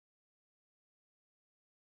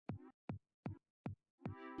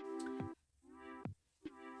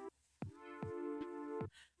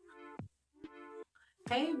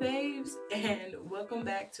Hey babes, and welcome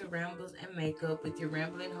back to Rambles and Makeup with your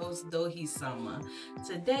rambling host DohiSama.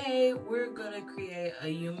 Today we're gonna create a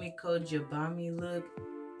Yumiko Jabami look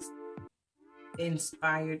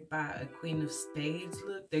inspired by a Queen of Spades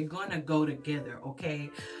look. They're gonna go together, okay?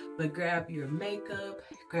 But grab your makeup,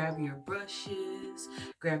 grab your brushes,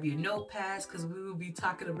 grab your notepads, because we will be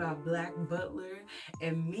talking about Black Butler,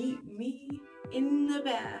 and meet me in the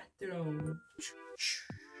bathroom.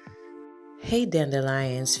 Hey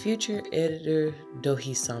Dandelions, future editor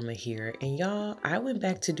DohiSama here. And y'all, I went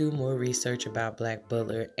back to do more research about Black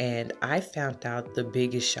Butler and I found out the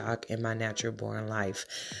biggest shock in my natural born life.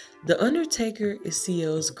 The Undertaker is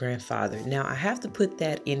CL's grandfather. Now, I have to put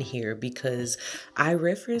that in here because I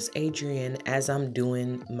reference Adrian as I'm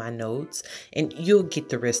doing my notes, and you'll get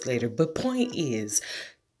the rest later. But point is,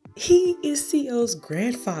 he is CL's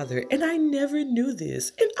grandfather, and I never knew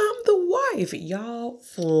this. And I'm the wife. Y'all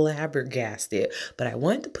flabbergasted. But I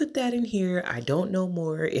wanted to put that in here. I don't know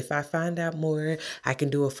more. If I find out more, I can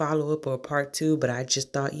do a follow up or a part two. But I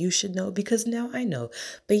just thought you should know because now I know.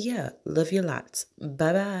 But yeah, love you lots.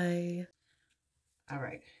 Bye bye. All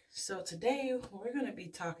right. So today we're going to be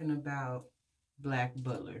talking about Black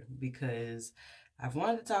Butler because I've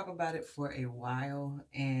wanted to talk about it for a while,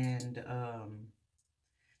 and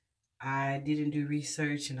I didn't do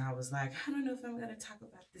research and I was like, I don't know if I'm going to talk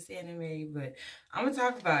about this anime, but I'm going to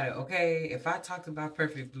talk about it, okay? If I talked about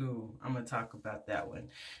Perfect Blue, I'm going to talk about that one.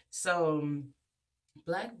 So,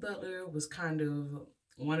 Black Butler was kind of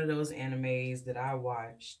one of those animes that I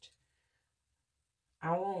watched.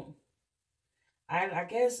 I won't, I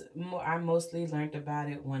guess I mostly learned about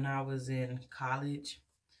it when I was in college.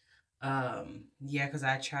 Yeah, because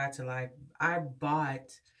I tried to I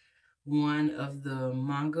bought one of the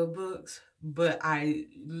manga books, but I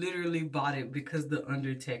literally bought it because the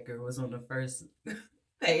Undertaker was on the first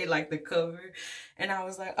page, like the cover, and I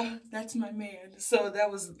was like, "Oh, that's my man." So that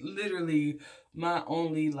was literally my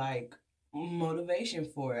only motivation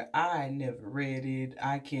for it. I never read it.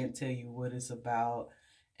 I can't tell you what it's about,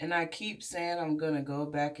 and I keep saying I'm gonna go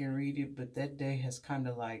back and read it, but that day has kind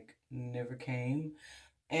of never came.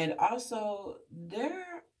 And also,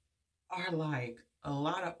 there are a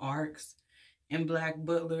lot of arcs in Black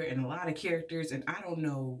Butler and a lot of characters, and I don't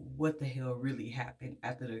know what the hell really happened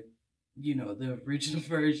after the original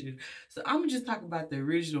version. So I'm gonna just talk about the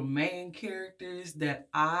original main characters that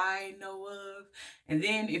I know of, and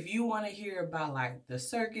then if you want to hear about the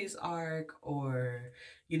circus arc or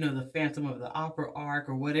the Phantom of the Opera arc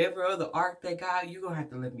or whatever other arc they got, you're gonna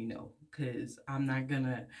have to let me know because I'm not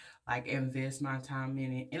gonna invest my time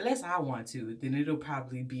in it unless I want to. Then it'll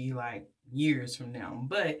probably be years from now.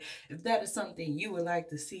 But if that is something you would like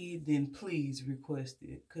to see, then please request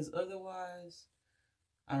it because otherwise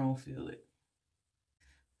I don't feel it.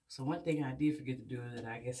 So one thing I did forget to do that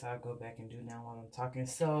I guess I'll go back and do now while I'm talking.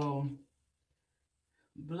 So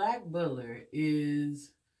Black Butler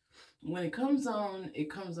is, when it comes on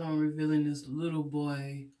revealing this little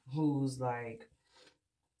boy who's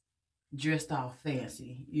dressed all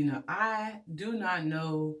fancy. I do not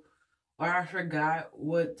know, or I forgot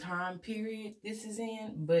what time period this is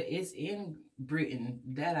in, but it's in Britain.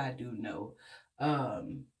 That I do know.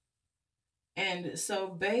 Um, and so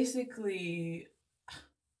basically,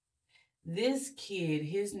 this kid,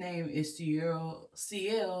 his name is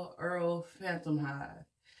CL Earl Phantom Hive,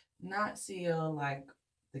 not CL like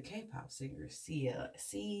the K-pop singer CL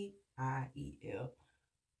CIEL.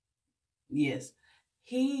 Yes,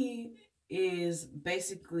 he is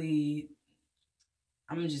basically.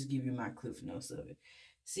 I'm gonna just give you my cliff notes of it.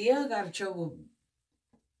 CL got a trouble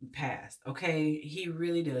past. Okay, he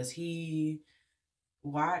really does. He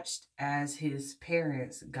watched as his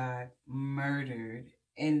parents got murdered,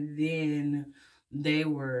 and then they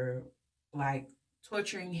were like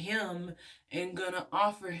torturing him and gonna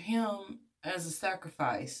offer him as a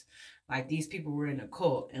sacrifice. Like these people were in a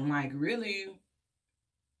cult, and really,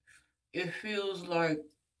 it feels like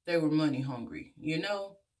they were money hungry.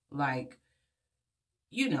 Like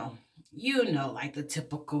you know, like the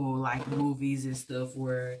typical movies and stuff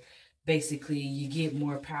where basically you get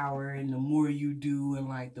more power and the more you do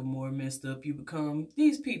and the more messed up you become.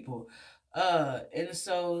 These people. And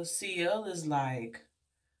so CL is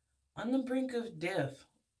on the brink of death.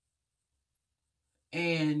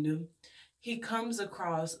 And he comes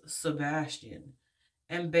across Sebastian.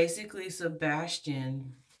 And basically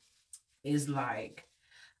Sebastian is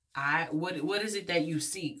what is it that you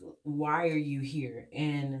seek? Why are you here?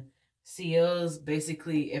 And CL's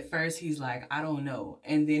basically at first he's like, I don't know.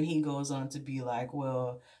 And then he goes on to be like,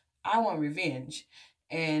 well, I want revenge.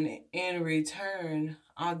 And in return,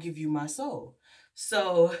 I'll give you my soul.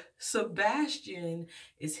 So Sebastian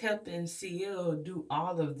is helping CL do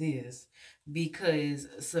all of this because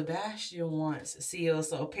Sebastian wants CL.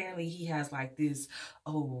 So apparently he has like this,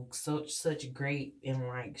 oh, such great and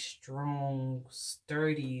like strong,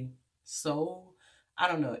 sturdy soul. I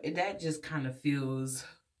don't know. That just kind of feels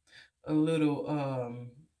a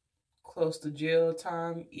little close to jail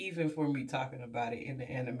time, even for me talking about it in the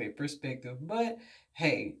anime perspective. But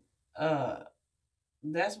hey, uh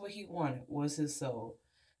that's what he wanted, was his soul.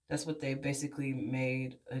 That's what they basically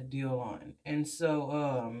made a deal on. And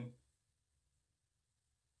so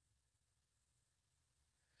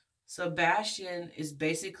Sebastian is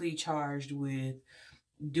basically charged with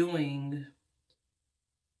doing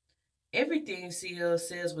everything CL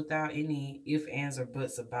says without any ifs, ands, or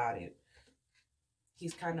buts about it.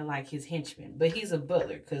 He's kind of like his henchman, but he's a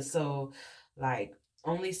butler, cause so like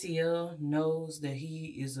only CL knows that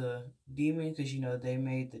he is a demon, cause they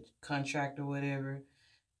made the contract or whatever,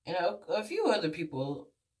 and a few other people.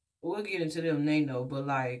 We'll get into them. They know, but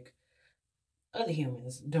like other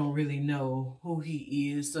humans don't really know who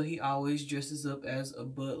he is, so he always dresses up as a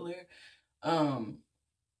butler. Um,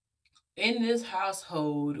 in this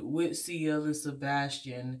household with CL and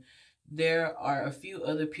Sebastian, there are a few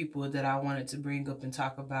other people that I wanted to bring up and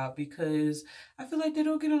talk about because I feel like they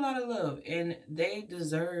don't get a lot of love and they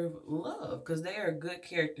deserve love because they are good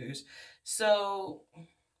characters. So,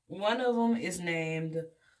 one of them is named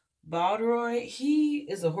Baldroy. He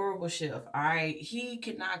is a horrible chef. He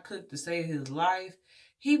cannot cook to save his life.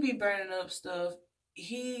 He be burning up stuff.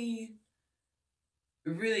 He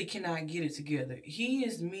really cannot get it together. He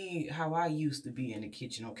is me how I used to be in the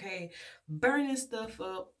kitchen, okay? Burning stuff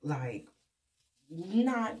up, like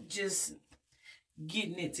not just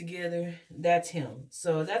getting it together. That's him.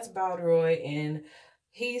 So that's Baldroy, and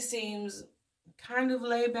he seems kind of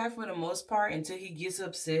laid back for the most part until he gets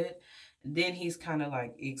upset. Then he's kind of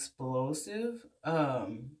like explosive.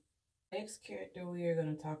 Next character we are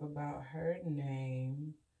going to talk about, her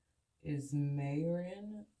name is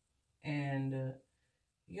Mayrin. And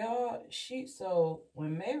y'all, so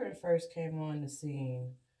when Mayrin first came on the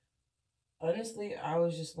scene, honestly, I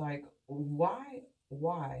was just like, why,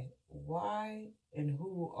 and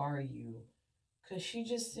who are you? Because she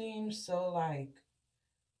just seems so like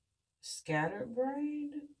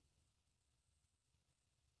scatterbrained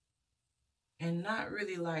and not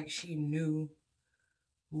really like she knew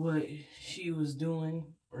what she was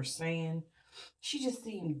doing or saying. She just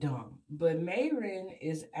seemed dumb. But Mayrin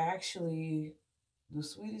is actually the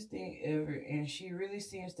sweetest thing ever, and she really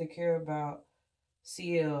seems to care about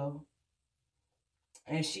CL.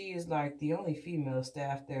 And she is like the only female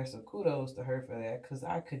staff there, so kudos to her for that. Cause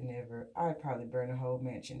I could never. I'd probably burn a whole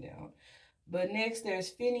mansion down. But next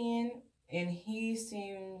there's Finian, and he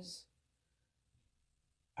seems.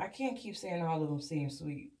 I can't keep saying all of them seem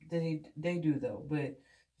sweet. They do though. But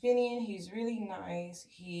Finian, he's really nice.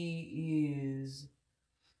 He is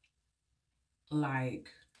like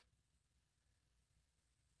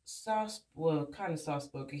soft, well, kind of soft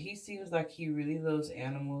spoken. He seems like he really loves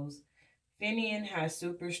animals. Finian has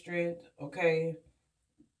super strength, okay?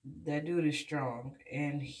 That dude is strong.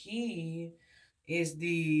 And he is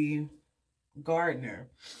the gardener.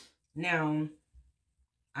 Now,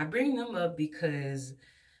 I bring them up because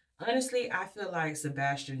honestly, I feel like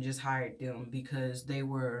Sebastian just hired them because they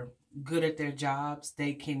were good at their jobs.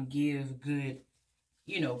 They can give good,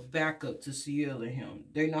 backup to Ciel and him.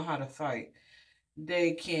 They know how to fight.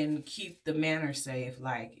 They can keep the manor safe,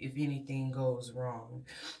 like if anything goes wrong.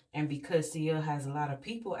 And because Ciel has a lot of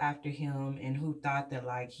people after him and who thought that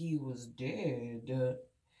like he was dead,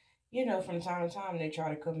 from time to time they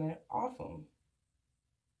try to come in off him.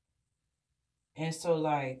 And so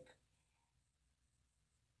like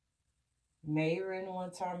Mayrin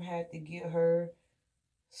one time had to get her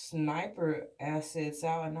sniper assets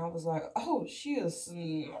out, and I was like, oh, she a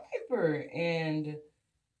sniper. And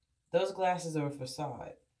those glasses are a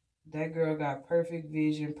facade. That girl got perfect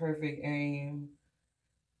vision, perfect aim,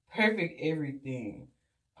 perfect everything.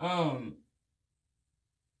 Um,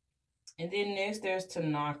 and then next there's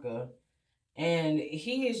Tanaka. And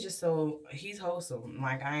he is just he's wholesome.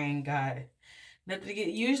 Like I ain't got nothing to get.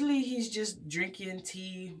 Usually he's just drinking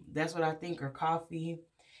tea. That's what I think, or coffee.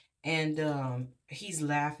 And he's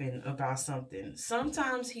laughing about something.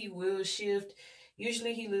 Sometimes he will shift.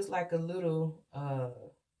 Usually he looks like a little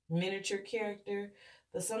miniature character,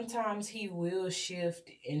 but sometimes he will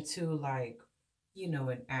shift into like,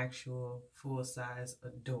 an actual full size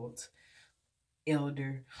adult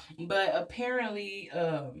elder. But apparently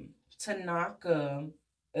Tanaka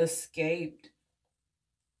escaped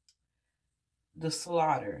the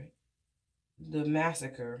slaughter, the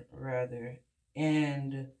massacre rather,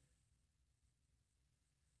 And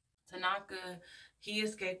Tanaka, he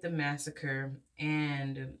escaped the massacre,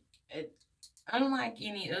 and it, unlike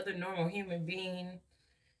any other normal human being,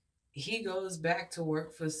 he goes back to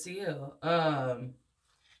work for Seal.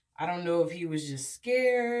 I don't know if he was just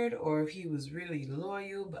scared or if he was really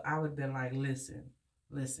loyal, but I would have been like, listen,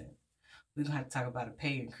 we're gonna have to talk about a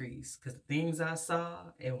pay increase because the things I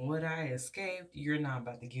saw and what I escaped, you're not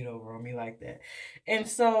about to get over on me like that. And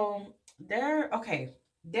so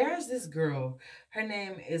there's this girl. Her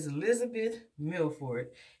name is Elizabeth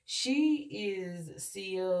Milford. She is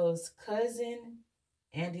Ciel's cousin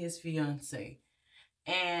and his fiance.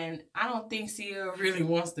 And I don't think Ciel really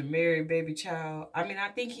wants to marry baby child. I mean, I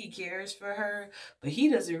think he cares for her, but he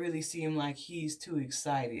doesn't really seem like he's too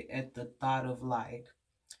excited at the thought of like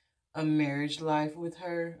a marriage life with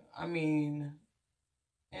her. I mean,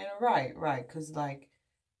 and right, because like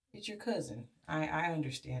it's your cousin. I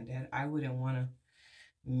understand that. I wouldn't want to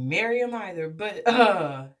marry him either, but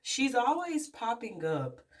she's always popping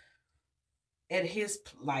up at his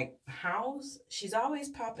like house. She's always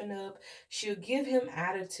popping up. She'll give him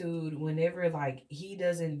attitude whenever like he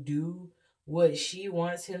doesn't do what she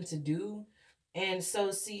wants him to do. And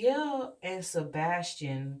so Ciel and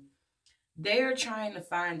Sebastian, they are trying to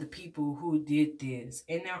find the people who did this,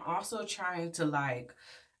 and they're also trying to like,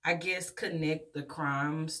 I guess, connect the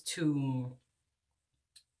crimes to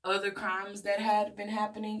other crimes that had been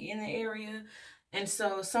happening in the area. And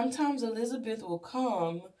so sometimes Elizabeth will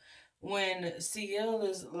come when Ciel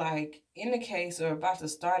is like in the case or about to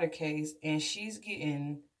start a case, and she's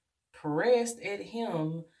getting pressed at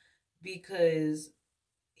him because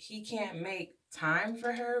he can't make time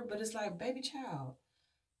for her. But it's like, baby child,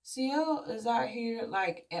 Ciel is out here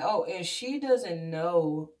like, oh, and she doesn't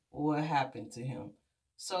know what happened to him.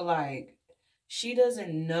 So like, she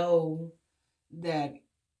doesn't know that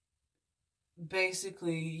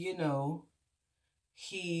basically,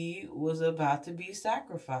 he was about to be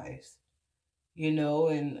sacrificed,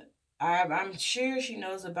 and I'm sure she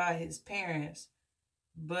knows about his parents,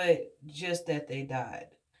 but just that they died.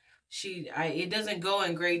 It doesn't go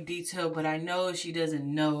in great detail, but I know she doesn't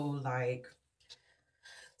know like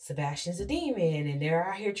Sebastian's a demon and they're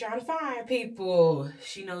out here trying to find people.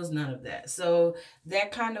 She knows none of that. So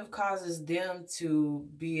that kind of causes them to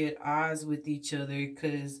be at odds with each other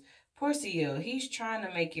because poor Ciel, he's trying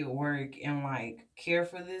to make it work and like care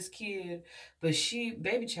for this kid, but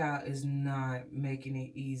baby child, is not making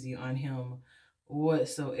it easy on him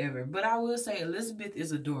whatsoever. But I will say Elizabeth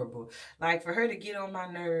is adorable. Like for her to get on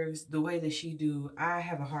my nerves the way that she do, I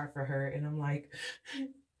have a heart for her and I'm like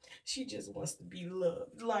she just wants to be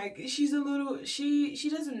loved. Like she's a little she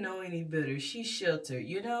doesn't know any better. She's sheltered,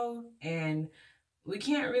 and we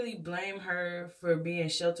can't really blame her for being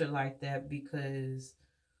sheltered like that because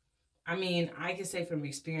I mean, I can say from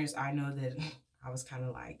experience, I know that I was kind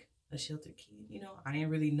of like a sheltered kid. I didn't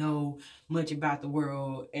really know much about the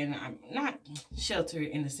world, and I'm not sheltered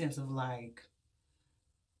in the sense of like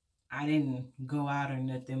I didn't go out or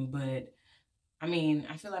nothing, but I mean,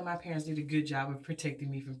 I feel like my parents did a good job of protecting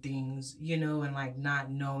me from things, and like not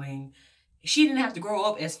knowing. She didn't have to grow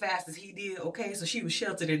up as fast as he did, okay? So she was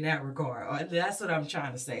sheltered in that regard. That's what I'm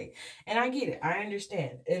trying to say. And I get it. I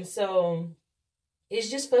understand. And so it's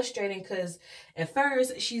just frustrating because at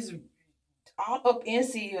first she's all up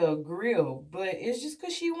into a grill, but it's just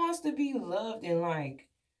because she wants to be loved and like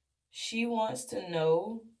she wants to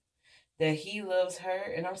know that he loves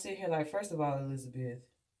her. And I'm sitting here like, first of all, Elizabeth,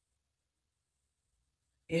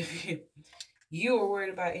 if you were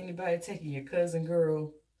worried about anybody taking your cousin,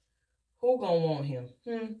 girl, who gonna want him?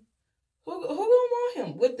 Who gonna want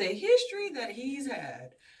him with the history that he's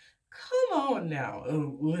had? Come on now,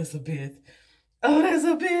 Elizabeth.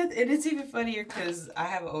 Elizabeth. And it's even funnier because I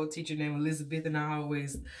have an old teacher named Elizabeth, and I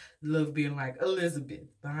always love being like Elizabeth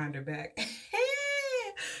behind her back.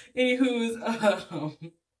 Anywho's,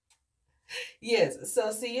 yes.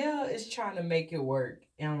 So Ciel is trying to make it work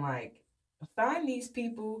and like find these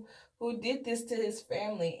people who did this to his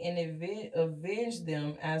family and avenge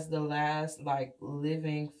them as the last like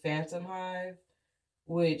living phantom hive.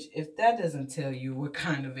 Which, if that doesn't tell you what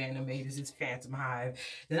kind of animators is Phantom Hive,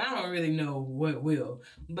 then I don't really know what will.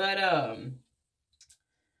 But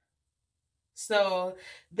so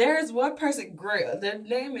there's one person, Grail. Their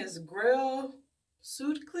name is Grail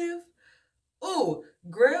Sutcliffe. Oh,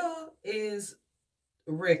 Grail is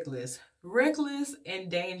reckless,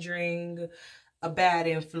 endangering, a bad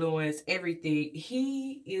influence, everything.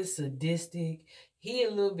 He is sadistic. He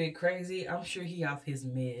a little bit crazy. I'm sure he off his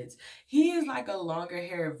meds. He is like a longer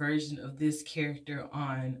hair version of this character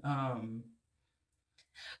on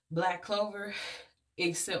Black Clover,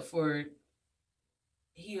 except for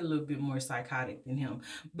he a little bit more psychotic than him.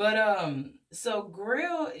 But so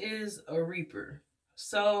Grail is a reaper.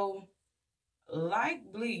 So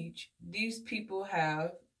like Bleach, these people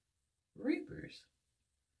have reapers.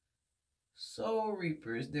 Soul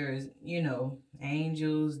reapers. There's,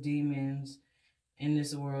 angels, demons in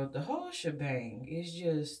this world. The whole shebang is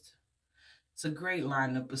just, it's a great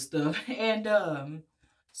lineup of stuff. And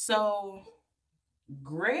so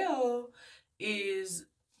Grail is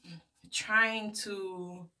trying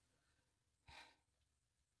to,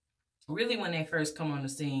 really, when they first come on the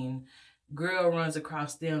scene, Grail runs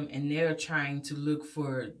across them and they're trying to look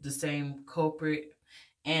for the same culprit.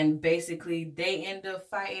 And basically, they end up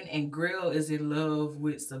fighting, and Grail is in love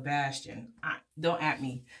with Sebastian. Don't at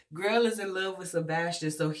me. Grail is in love with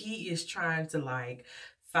Sebastian, so he is trying to, like,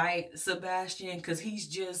 fight Sebastian because he's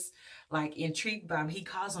just, like, intrigued by him. He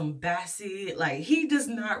calls him Bassett. Like, he does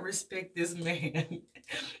not respect this man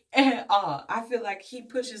at all. I feel like he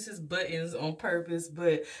pushes his buttons on purpose,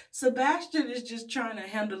 but Sebastian is just trying to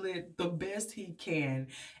handle it the best he can.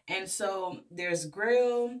 And so there's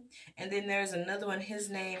Grail, and then there's another one. His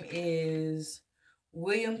name is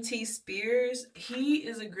William T. Spears. He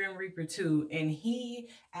is a Grim Reaper too, and he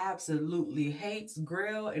absolutely hates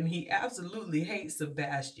Grail, and he absolutely hates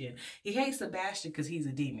Sebastian. He hates Sebastian because he's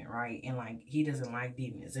a demon, right? And like, he doesn't like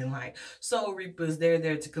demons. And like, Soul Reapers, they're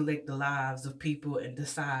there to collect the lives of people and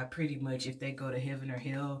decide pretty much if they go to heaven or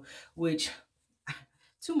hell, which,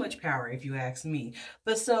 too much power if you ask me.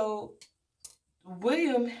 But so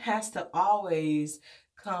William has to always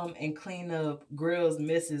come and clean up Grail's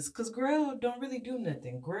messes because Grail don't really do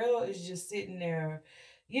nothing. Grail is just sitting there,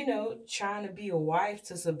 trying to be a wife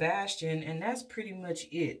to Sebastian, and that's pretty much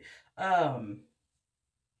it.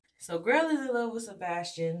 So Grail is in love with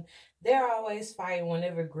Sebastian. They're always fighting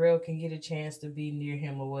whenever Grail can get a chance to be near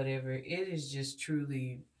him or whatever. It is just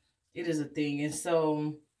truly, it is a thing. And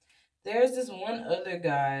so there's this one other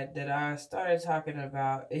guy that I started talking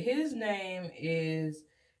about. His name is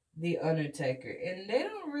The Undertaker. And they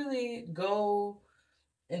don't really go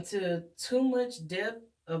into too much depth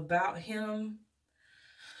about him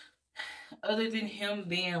other than him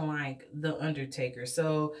being like The Undertaker.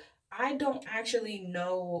 So I don't actually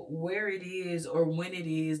know where it is or when it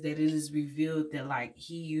is that it is revealed that like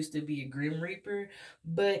he used to be a Grim Reaper.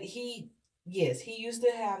 But yes, he used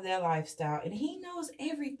to have that lifestyle and he knows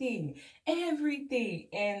everything. Everything.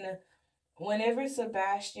 And whenever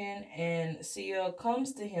Sebastian and CL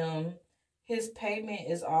comes to him, his payment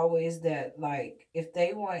is always that, like, if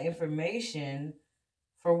they want information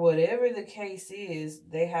for whatever the case is,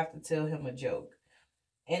 they have to tell him a joke.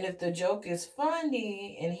 And if the joke is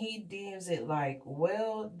funny and he deems it like,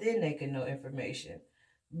 well, then they can know information.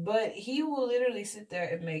 But he will literally sit there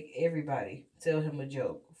and make everybody tell him a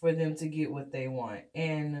joke for them to get what they want.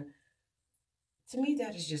 And to me,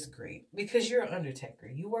 that is just great because you're an Undertaker.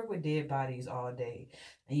 You work with dead bodies all day.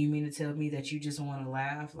 And you mean to tell me that you just want to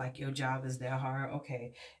laugh like your job is that hard?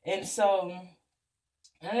 Okay. And so,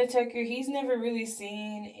 Undertaker, he's never really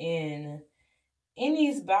seen in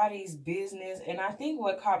anybody's business. And I think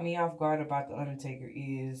what caught me off guard about the Undertaker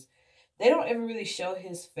is they don't ever really show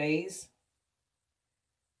his face.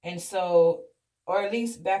 And so, or at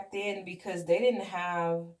least back then, because they didn't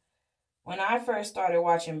have, when I first started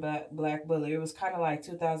watching Black Butler, it was kind of like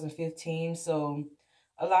 2015. So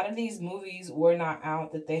a lot of these movies were not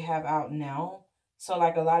out that they have out now. So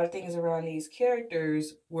like a lot of things around these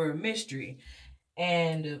characters were a mystery.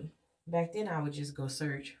 And back then I would just go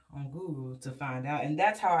search on Google to find out. And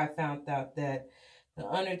that's how I found out that the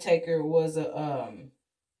Undertaker was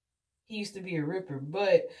he used to be a ripper.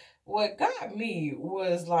 But what got me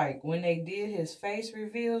was like when they did his face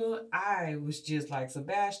reveal, I was just like,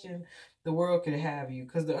 Sebastian, the world could have you.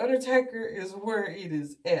 Because the Undertaker is where it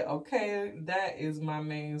is at, okay? That is my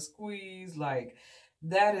main squeeze. Like,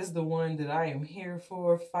 that is the one that I am here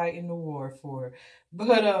for, fighting the war for.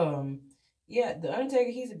 But, yeah, the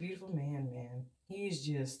Undertaker, he's a beautiful man. He's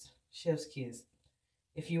just chef's kiss.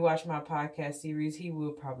 If you watch my podcast series, he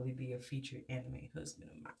will probably be a featured anime husband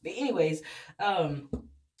of mine. But anyways,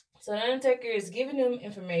 so the Undertaker is giving them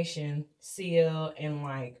information, CL and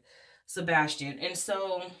like Sebastian. And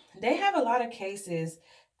so they have a lot of cases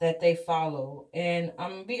that they follow. And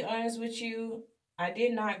I'm gonna be honest with you, I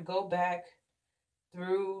did not go back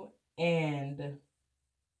through and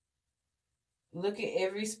look at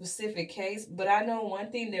every specific case, but I know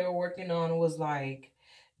one thing they were working on was like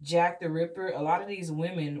Jack the Ripper. A lot of these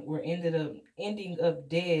women were ending up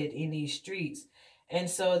dead in these streets. And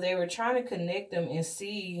so they were trying to connect them and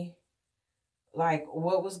see like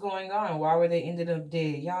what was going on. Why were they ended up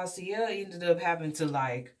dead? Y'all, CL ended up having to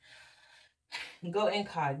like go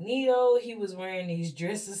incognito. He was wearing these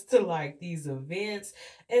dresses to like these events,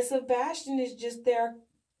 and Sebastian is just there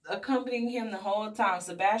accompanying him the whole time.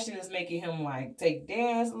 Sebastian is making him like take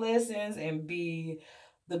dance lessons and be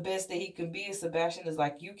the best that he can be. Sebastian is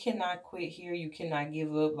like, you cannot quit here, you cannot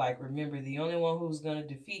give up. Like, remember, the only one who's gonna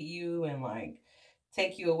defeat you and like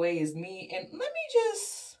take you away is me. And let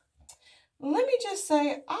me just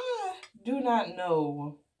say, I do not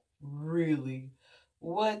know really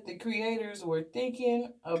what the creators were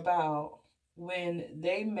thinking about when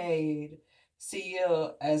they made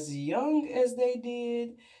CL as young as they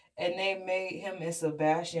did, and they made him and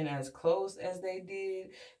Sebastian as close as they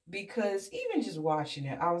did. Because even just watching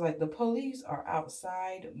it, I was like, the police are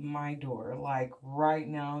outside my door. Like right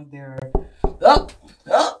now, they're up.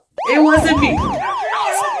 Oh, it wasn't me. It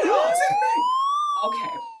wasn't me.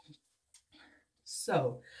 Okay.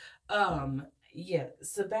 So, yeah,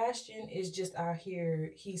 Sebastian is just out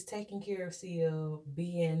here. He's taking care of CL,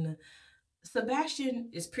 being Sebastian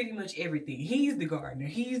is pretty much everything. He's the gardener,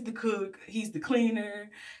 he's the cook, he's the cleaner,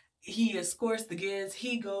 he escorts the guests,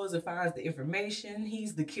 he goes and finds the information,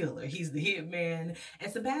 he's the killer, he's the hitman,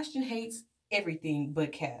 and Sebastian hates everything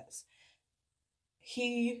but cats.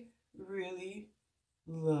 He really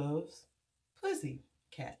loves pussy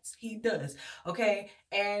cats. He does. Okay.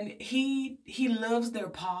 And he loves their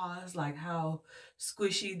paws, like how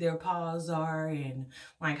squishy their paws are and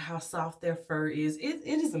like how soft their fur is. It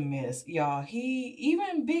is a mess, y'all. He,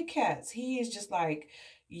 even big cats, he is just like,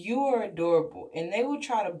 you are adorable. And they will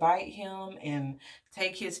try to bite him and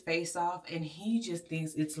take his face off, and he just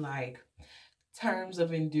thinks it's like terms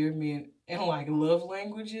of endearment and like love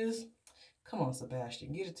languages. Come on,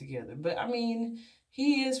 Sebastian, get it together. But I mean,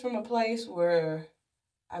 he is from a place where,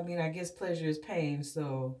 I mean, I guess pleasure is pain,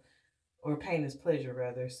 so, or pain is pleasure,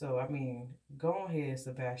 rather. So, I mean, go ahead,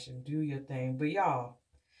 Sebastian, do your thing. But y'all,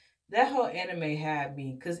 that whole anime had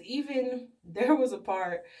me, because even there was a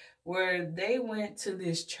part where they went to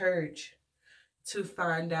this church to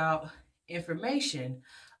find out information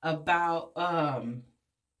about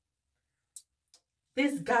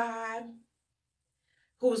this guy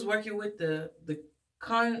who was working with the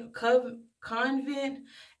convent,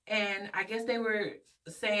 and I guess they were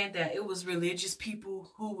saying that it was religious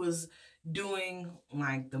people who was doing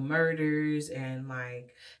like the murders and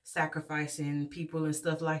like sacrificing people and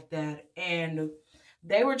stuff like that, and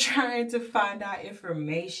they were trying to find out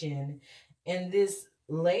information. And this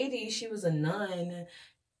lady, she was a nun.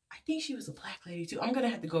 I think she was a black lady too. I'm gonna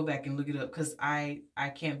have to go back and look it up because I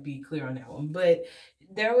can't be clear on that one. But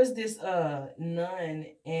there was this nun,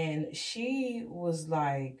 and she was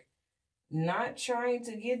like not trying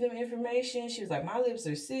to give them information. She was like, my lips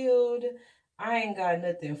are sealed. I ain't got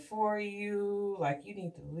nothing for you. Like, you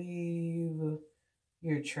need to leave.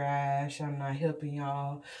 You're trash. I'm not helping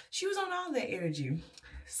y'all. She was on all that energy.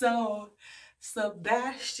 So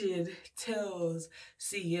Sebastian tells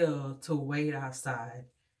CL to wait outside.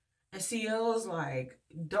 And CL's like,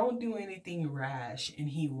 don't do anything rash. And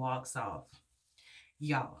he walks off.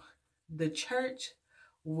 Y'all, the church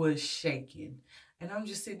was shaking. And I'm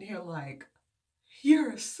just sitting here like,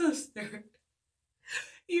 you're a sister.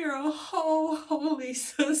 You're a whole holy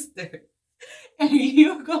sister. And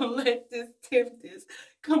you're going to let this temptress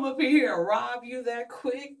come up in here and rob you that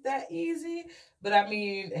quick, that easy? But I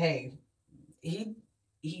mean, hey, he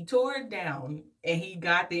tore it down and he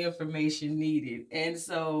got the information needed. And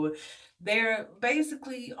so they're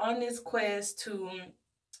basically on this quest to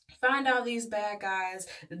find out these bad guys.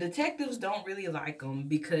 The detectives don't really like them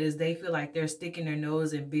because they feel like they're sticking their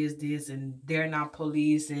nose in business and they're not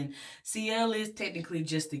police. And CL is technically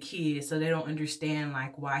just a kid, so they don't understand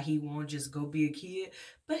like why he won't just go be a kid.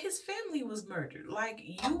 But his family was murdered. Like,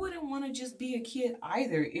 you wouldn't want to just be a kid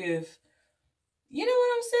either if, you know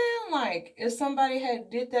what I'm saying? Like, if somebody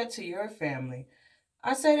had did that to your family.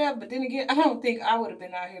 I say that, but then again, I don't think I would have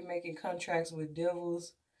been out here making contracts with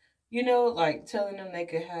devils, you know, like telling them they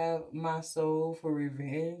could have my soul for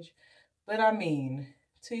revenge. But I mean,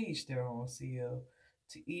 to each their own, CL.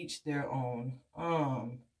 To each their own.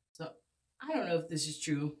 So I don't know if this is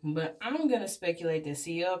true, but I'm gonna speculate that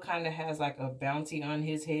CL kind of has like a bounty on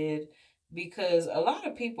his head because a lot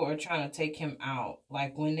of people are trying to take him out.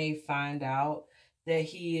 Like when they find out that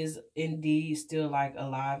he is indeed still like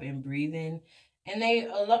alive and breathing. And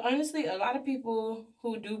honestly, a lot of people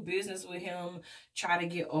who do business with him try to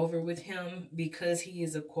get over with him because he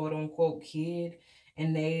is a quote unquote kid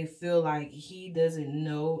and they feel like he doesn't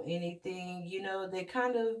know anything. You know, they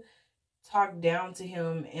kind of talk down to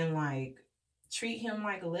him and like treat him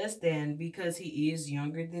like less than because he is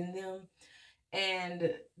younger than them.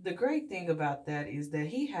 And the great thing about that is that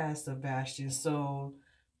he has Sebastian. So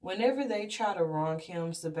whenever they try to wrong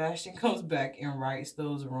him, Sebastian comes back and rights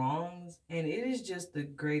those wrongs, and it is just the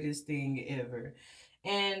greatest thing ever.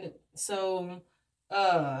 And so,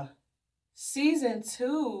 season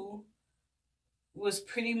 2 was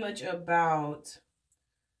pretty much about,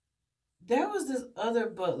 there was this other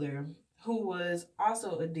butler who was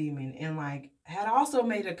also a demon and like had also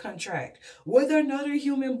made a contract with another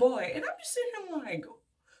human boy. And I'm just sitting here like,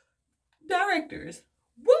 directors,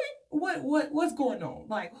 what's going on?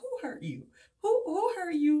 Like, who hurt you? Who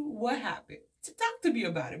hurt you? What happened? Talk to me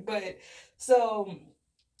about it. But so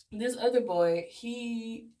this other boy,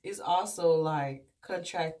 he is also like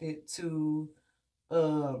contracted to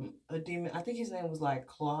a demon. I think his name was like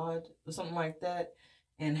Claude or something like that.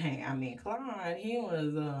 And hey, I mean Claude, he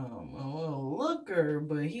was a little looker,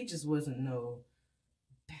 but he just wasn't no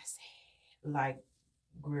Bessie, like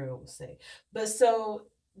Grill would say. But so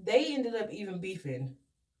they ended up even beefing,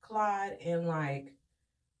 Clyde and like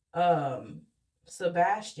um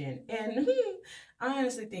Sebastian. And I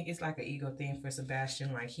honestly think it's like an ego thing for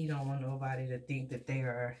Sebastian. Like he don't want nobody to think that they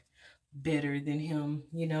are better than him,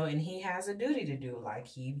 you know, and he has a duty to do. Like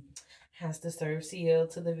he has to serve CL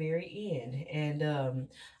to the very end. And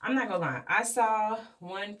I'm not gonna lie, I saw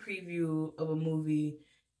one preview of a movie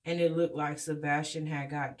and it looked like Sebastian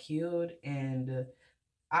had got killed, and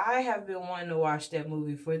I have been wanting to watch that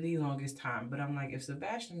movie for the longest time, but I'm like, if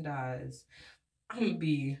Sebastian dies, I'm gonna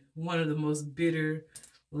be one of the most bitter,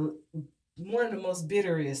 one of the most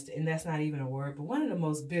bitterest, and that's not even a word, but one of the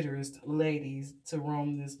most bitterest ladies to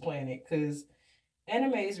roam this planet. Because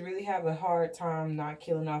animes really have a hard time not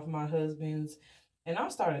killing off my husbands. And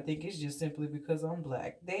I'm starting to think it's just simply because I'm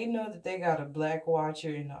black. They know that they got a black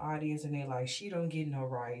watcher in the audience, and they like, she don't get no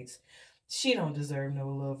rights. She don't deserve no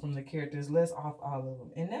love from the characters. Let's off all of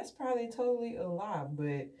them. And that's probably totally a lie,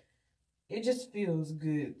 but it just feels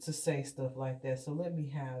good to say stuff like that. So let me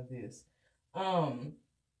have this. Um,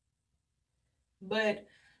 but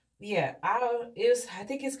yeah, I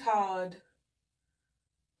think it's called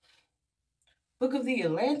Book of the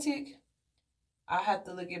Atlantic. I'll have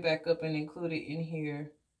to look it back up and include it in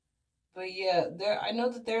here. But yeah, I know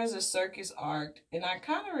that there's a circus arc, and I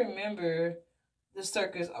kind of remember the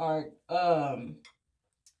circus arc.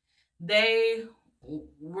 They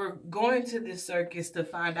were going to this circus to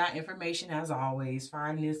find out information, as always,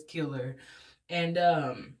 find this killer. And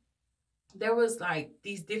there was like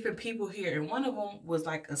these different people here, and one of them was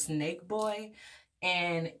like a snake boy,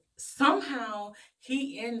 and somehow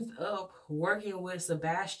he ends up working with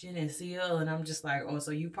Sebastian and CL, and I'm just like, oh,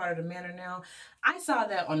 so you part of the manor now? I saw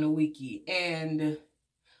that on the wiki, and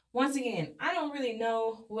once again, I don't really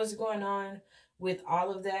know what's going on with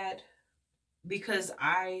all of that because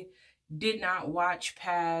I did not watch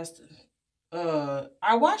past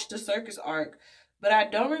I watched the circus arc, but I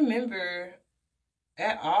don't remember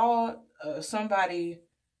at all somebody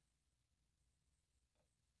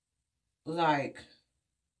like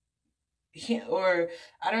or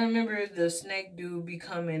I don't remember the snake dude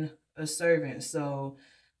becoming a servant. So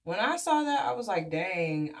when I saw that, I was like,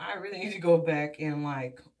 dang, I really need to go back and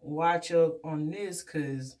like watch up on this,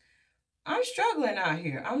 because I'm struggling out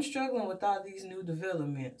here. I'm struggling with all these new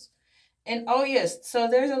developments. And oh yes, so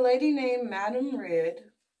there's a lady named Madam Red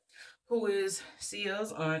who is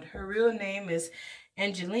CL's aunt. Her real name is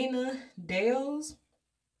Angelina Dales.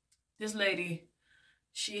 This lady,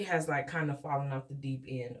 she has like kind of fallen off the deep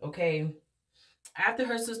end, okay? After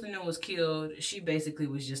her sister was killed, she basically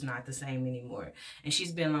was just not the same anymore. And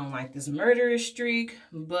she's been on like this murderous streak,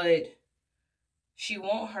 but she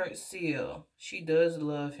won't hurt CL. She does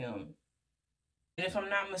love him. And if I'm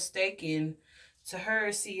not mistaken, to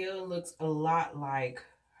her, CL looks a lot like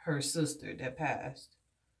her sister that passed.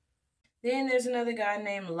 Then there's another guy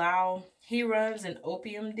named Lau. He runs an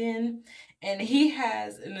opium den, and he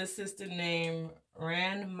has an assistant named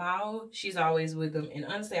Ran Mao. She's always with him. And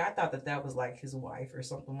honestly, I thought that that was like his wife or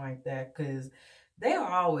something like that, because they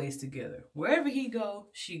are always together. Wherever he go,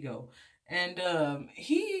 she go. And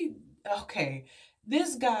okay,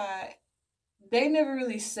 this guy, they never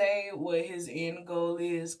really say what his end goal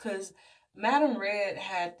is, because Madam Red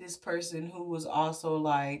had this person who was also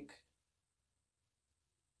like,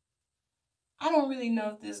 I don't really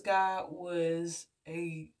know if this guy was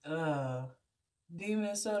a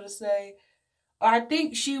demon, so to say. Or I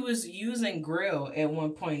think she was using Grill at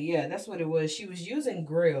one point. Yeah, that's what it was. She was using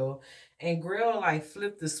Grill, and Grill like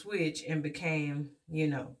flipped the switch and became, you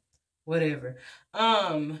know, whatever.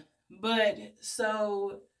 But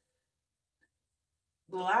so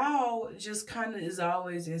Lau just kind of is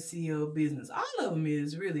always in CL business. All of them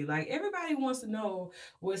is really like, everybody wants to know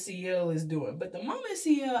what CL is doing. But the moment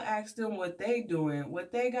CL asks them what they doing,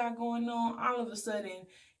 what they got going on, all of a sudden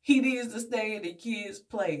He needs to stay in the kid's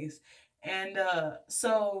place. And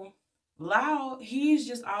so Lau, he's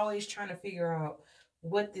just always trying to figure out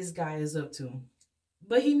what this guy is up to.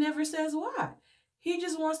 But he never says why. He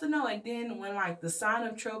just wants to know. And then when like the sign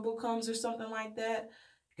of trouble comes or something like that,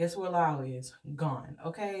 guess where Lau is? Gone.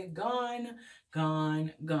 Okay? Gone,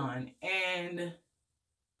 gone, gone. And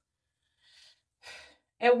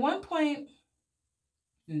at one point,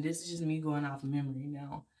 and this is just me going off memory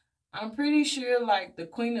now, I'm pretty sure like the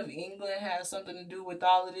Queen of England has something to do with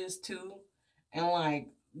all of this too. And like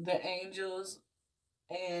the angels.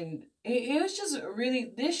 And it was just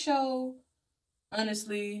really, this show,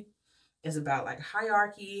 honestly, is about like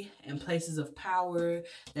hierarchy and places of power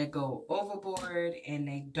that go overboard and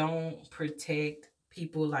they don't protect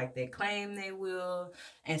people like they claim they will.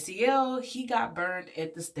 And CL, he got burned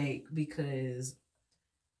at the stake because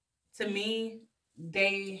to me,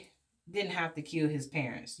 they didn't have to kill his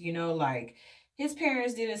parents. You know, like his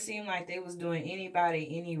parents didn't seem like they was doing anybody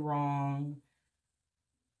any wrong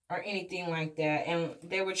or anything like that. And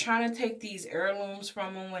they were trying to take these heirlooms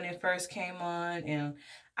from him when it first came on. And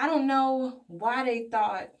I don't know why they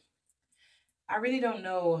thought, I really don't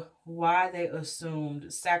know why they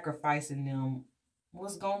assumed sacrificing them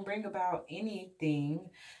was going to bring about anything.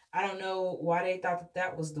 I don't know why they thought that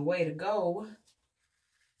that was the way to go.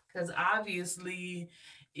 Because obviously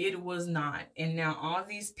it was not. And now all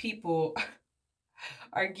these people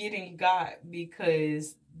are getting got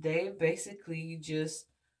because they basically just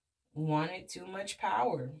wanted too much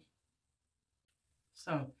power.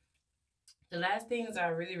 So the last things I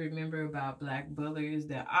really remember about Black Butler is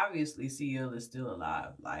that obviously CL is still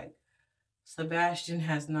alive. Like Sebastian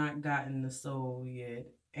has not gotten the soul yet.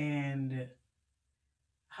 And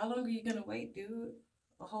how long are you gonna wait, dude?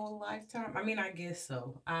 A whole lifetime? I mean, I guess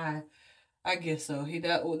so. I guess so.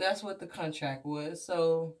 That's what the contract was.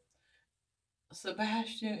 So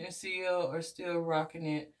Sebastian and CL are still rocking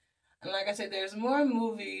it. And like I said, there's more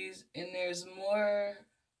movies and there's more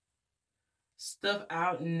stuff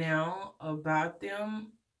out now about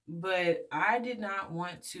them, but I did not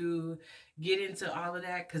want to get into all of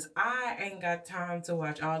that because I ain't got time to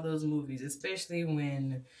watch all those movies, especially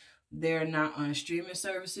when they're not on streaming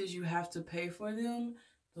services. You have to pay for them.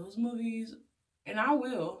 Those movies, and I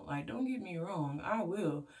will, like, don't get me wrong, I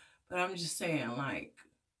will, but I'm just saying, like,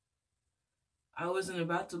 I wasn't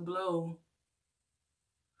about to blow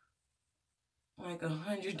like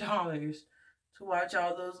 $100 to watch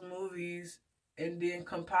all those movies and then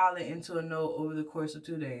compile it into a note over the course of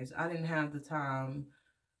 2 days. I didn't have the time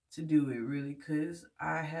to do it really because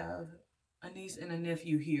I have a niece and a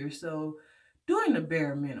nephew here. So doing the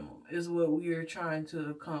bare minimum is what we are trying to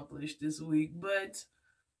accomplish this week. But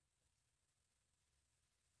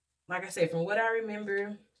like I said, from what I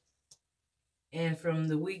remember and from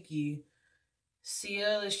the wiki,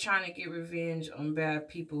 CL is trying to get revenge on bad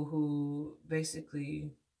people who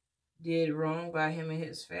basically did wrong by him and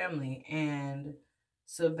his family. And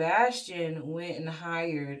Sebastian went and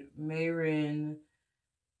hired Mayrin,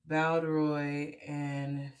 Baldroy,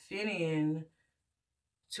 and Finian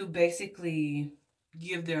to basically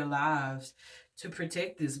give their lives to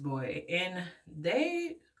protect this boy. And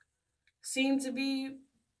they seem to be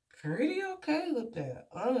pretty okay with that,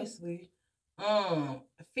 honestly.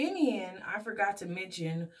 Finian, I forgot to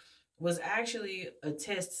mention, was actually a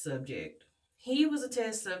test subject. He was a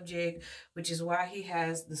test subject, which is why he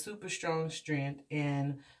has the super strong strength.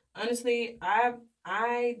 And honestly,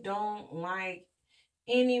 I don't like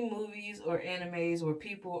any movies or animes where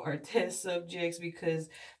people are test subjects because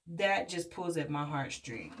that just pulls at my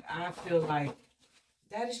heartstring. I feel like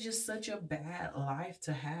that is just such a bad life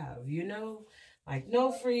to have, you know? Like,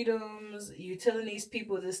 no freedoms. You're telling these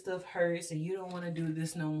people this stuff hurts and you don't want to do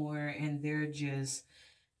this no more, and they're just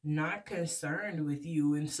not concerned with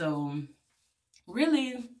you. And so,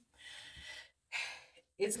 really,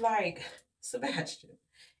 it's like Sebastian.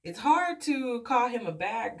 It's hard to call him a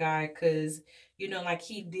bad guy because, you know, like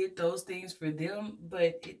he did those things for them,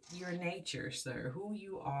 but it's your nature, sir. Who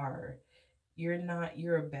you are. You're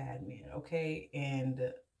a bad man, okay?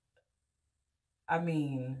 And I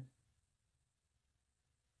mean,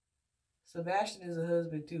 Sebastian is a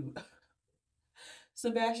husband too.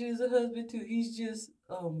 Sebastian is a husband too. He's just,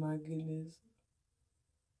 oh my goodness.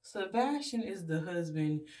 Sebastian is the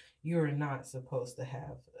husband you're not supposed to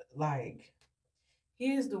have. Like,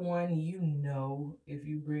 he is the one you know if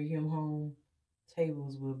you bring him home,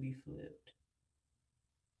 tables will be flipped.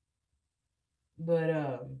 But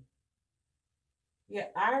yeah,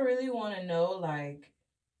 I really want to know, like,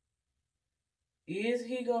 is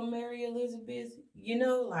he gonna marry Elizabeth? You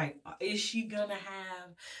know, like, is she gonna have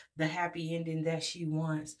the happy ending that she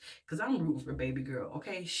wants? Because I'm rooting for baby girl,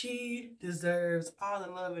 okay? She deserves all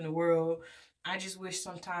the love in the world. I just wish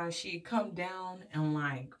sometimes she'd come down and,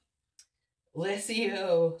 like, let's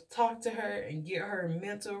talk to her and get her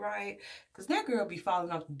mental right. Because that girl be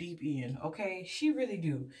falling off the deep end, okay? She really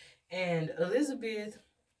do. And Elizabeth,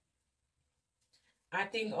 I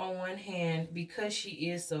think on one hand, because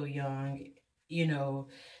she is so young, you know,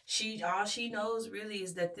 all she knows really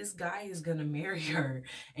is that this guy is gonna marry her,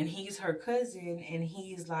 and he's her cousin, and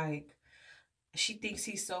he's like, she thinks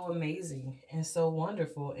he's so amazing and so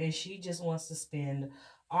wonderful, and she just wants to spend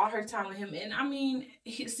all her time with him. And I mean,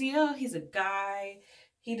 CL, he's a guy.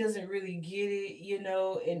 He doesn't really get it, you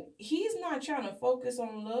know, and he's not trying to focus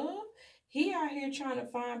on love. He out here trying to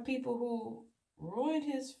find people who ruined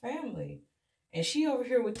his family. And she over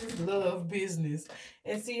here with this love business.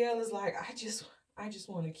 And CL is like, I just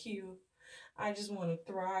want to kill. I just want to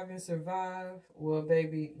thrive and survive. Well,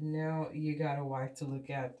 baby, now you got a wife to look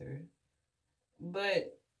after.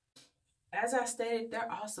 But as I stated, they're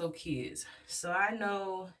also kids. So I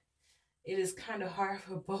know it is kind of hard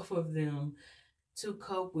for both of them to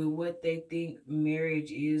cope with what they think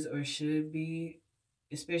marriage is or should be,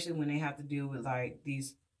 especially when they have to deal with like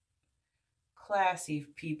these classy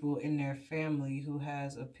people in their family who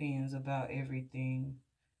has opinions about everything.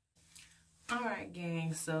 All right,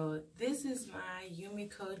 gang, so this is my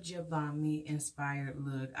Yumiko Jabami inspired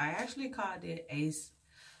look. I actually called it Ace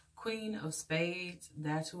Queen of Spades.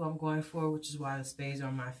 That's who I'm going for, which is why the spades are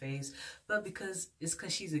on my face. But because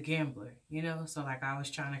she's a gambler, you know? So like I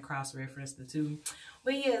was trying to cross-reference the two.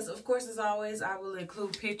 But yes, of course, as always, I will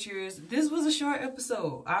include pictures. This was a short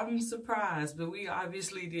episode. I'm surprised, but we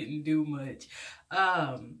obviously didn't do much.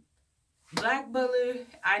 Black Butler,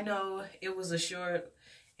 I know it was a short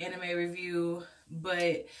anime review,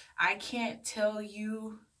 but I can't tell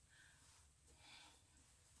you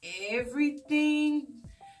everything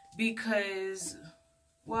because,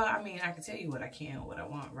 well, I mean, I can tell you what I can, what I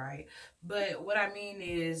want, right? But what I mean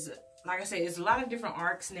is, like I said, it's a lot of different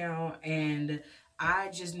arcs now, and I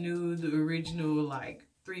just knew the original, like,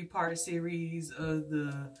 3-part series of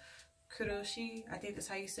the Kuroshi, I think that's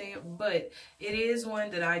how you say it, but it is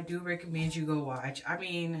one that I do recommend you go watch. I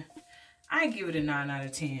mean, I give it a 9 out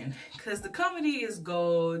of 10, because the comedy is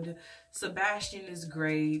gold, Sebastian is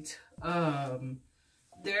great,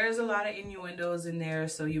 there's a lot of innuendos in there,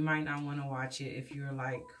 so you might not want to watch it if you're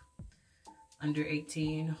like under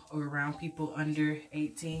 18 or around people under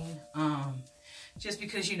 18. Just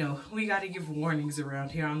because, you know, we got to give warnings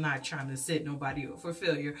around here. I'm not trying to set nobody up for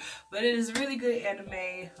failure, but it is really good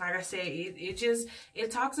anime. Like I said,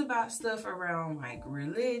 it talks about stuff around like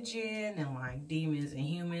religion and like demons and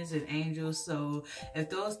humans and angels. So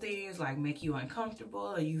if those things like make you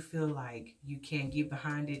uncomfortable or you feel like you can't get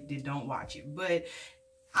behind it, then don't watch it. But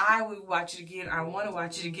I would watch it again. I want to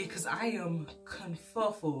watch it again because I am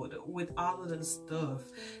confuffled with all of the stuff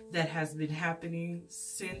that has been happening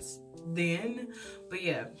since then. But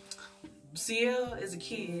yeah, CL is a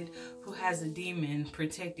kid who has a demon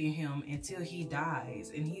protecting him until he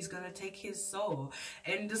dies, and he's gonna take his soul.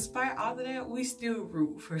 And despite all of that, we still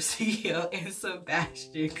root for CL and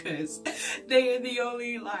Sebastian because they are the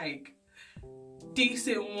only like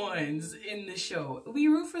decent ones in the show. We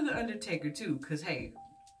root for the Undertaker too because hey,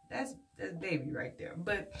 that's baby right there.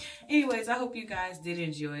 But anyways, I hope you guys did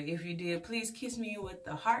enjoy. If you did, please kiss me with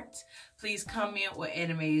the heart. Please comment what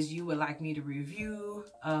animes you would like me to review,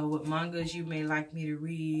 what mangas you may like me to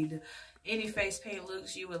read, any face paint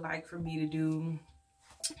looks you would like for me to do.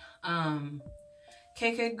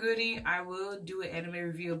 Kakegurui, I will do an anime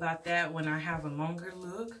review about that when I have a longer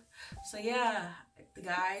look. So yeah,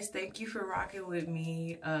 guys, thank you for rocking with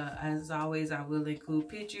me. As always, I will include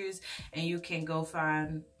pictures, and you can go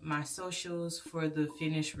find my socials for the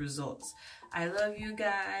finished results. I love you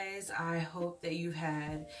guys. I hope that you've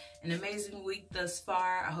had an amazing week thus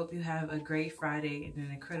far. I hope you have a great Friday and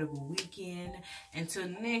an incredible weekend. Until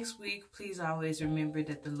next week, please always remember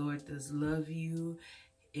that the Lord does love you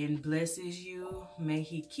and blesses you. May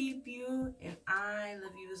he keep you, and I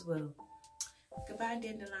love you as well. Goodbye,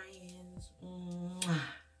 dandelions. Mwah.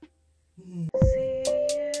 See